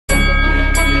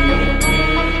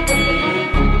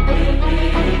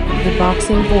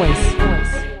Boxing Voice.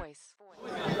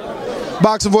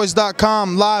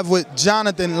 BoxingVoice.com live with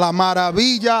Jonathan La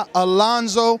Maravilla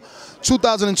Alonso,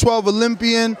 2012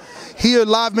 Olympian, here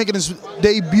live making his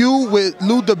debut with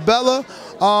Lou DiBella.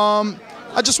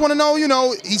 I just want to know,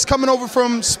 he's coming over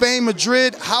from Spain,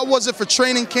 Madrid. How was it for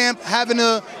training camp, having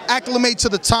to acclimate to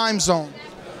the time zone?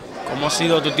 ¿Cómo ha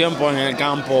sido tu tiempo en el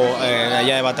campo de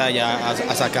allá de batalla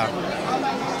hasta acá?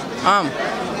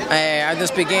 I don't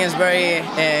speak English,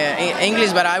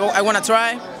 but I want to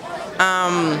try.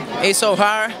 It's so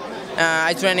hard.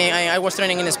 I was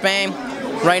training in Spain.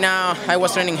 Right now, I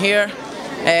was training here.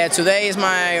 Today is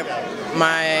my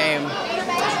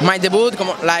debut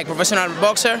like professional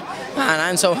boxer, and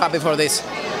I'm so happy for this.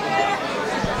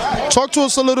 Talk to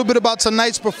us a little bit about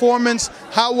tonight's performance.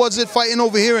 How was it fighting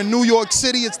over here in New York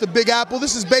City? It's the Big Apple.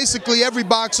 This is basically every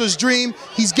boxer's dream.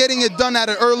 He's getting it done at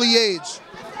an early age.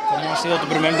 ¿Cómo ha sido tu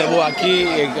primer debut aquí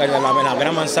en la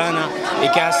Gran Manzana? ¿Y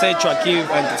qué has hecho aquí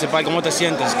para anticipar? ¿Cómo te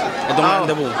sientes de tu primer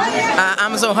debut?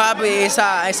 I'm so happy. It's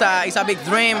a big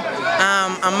dream.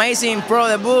 Amazing pro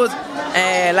debut,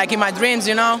 like in my dreams,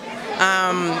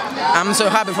 I'm so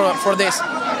happy for this.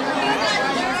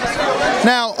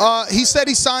 Now, he said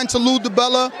he signed to Lou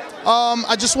DiBella.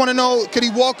 I just want to know, could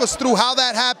he walk us through how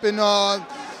that happened?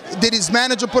 Did his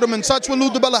manager put him in touch with Lou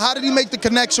DiBella? How did he make the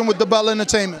connection with DiBella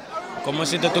Entertainment? ¿Cómo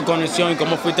hiciste tu conexión y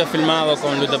cómo fuiste filmado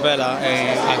con Lou DiBella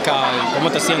acá?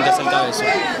 ¿Cómo te sientes acerca de eso?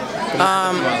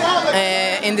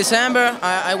 In December,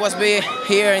 I was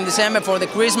here in December for the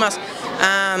Christmas.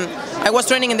 I was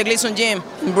training in the Gleason Gym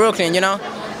in Brooklyn, When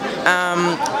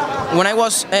I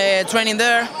was training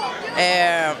there,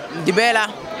 DiBella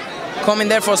coming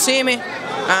there for see me,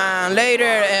 and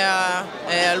later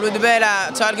Lou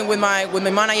DiBella talking with my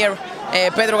manager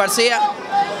Pedro Garcia,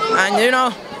 and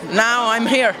now I'm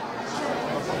here.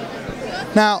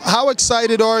 Now, how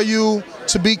excited are you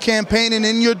to be campaigning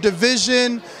in your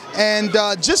division and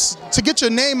just to get your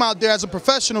name out there as a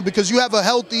professional, because you have a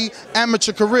healthy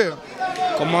amateur career?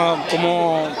 ¿Cómo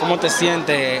te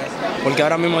sientes? Porque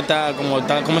ahora mismo está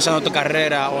comenzando tu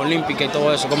carrera olímpica y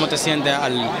todo eso. ¿Cómo te sientes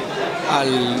al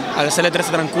hacer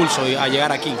ese transcurso y a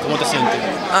llegar aquí? ¿Cómo te sientes?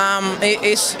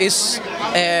 It's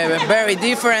very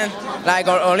different, like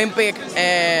Olympic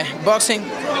boxing,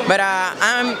 but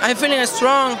I'm feeling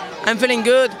strong. I'm feeling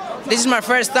good. This is my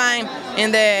first time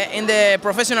in the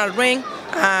professional ring,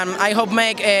 and I hope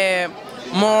make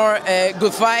more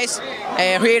good fights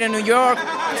here in New York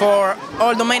for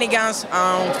all Dominicans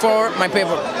and for my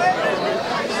people.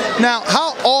 Now,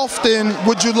 how often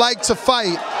would you like to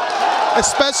fight,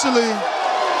 especially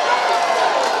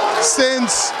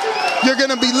since you're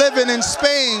going to be living in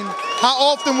Spain? How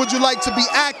often would you like to be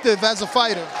active as a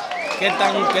fighter? ¿Qué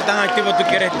tan activo tú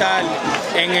quieres estar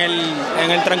en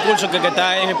el transcurso que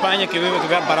estás en España, que vive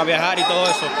para viajar y todo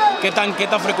eso? ¿Qué tan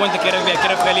frecuente quieres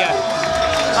pelear?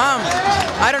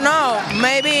 I don't know.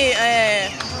 Maybe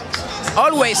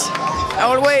always. I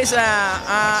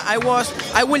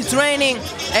will training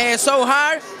so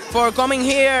hard for coming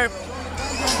here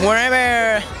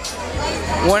whenever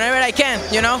I can,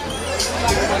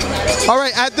 All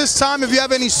right, at this time, if you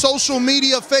have any social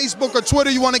media, Facebook or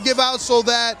Twitter you want to give out so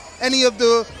that any of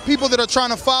the people that are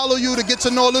trying to follow you to get to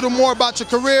know a little more about your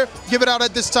career, give it out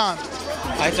at this time.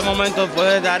 A este momento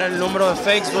puedes dar el número de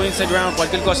Facebook, Instagram,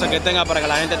 cualquier cosa que tenga para que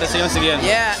la gente te siga siguiendo.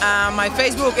 Yeah, my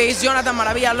Facebook is Jonathan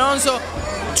Maravilla Alonso,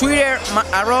 Twitter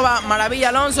 @Maravilla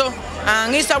Alonso,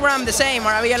 and Instagram the same,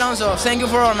 Maravilla Alonso. Thank you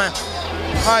for all, man.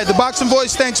 All right, the Boxing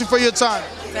Voice thanks you for your time.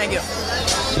 Thank you.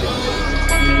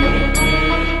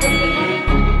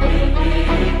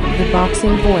 The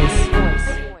Boxing Voice.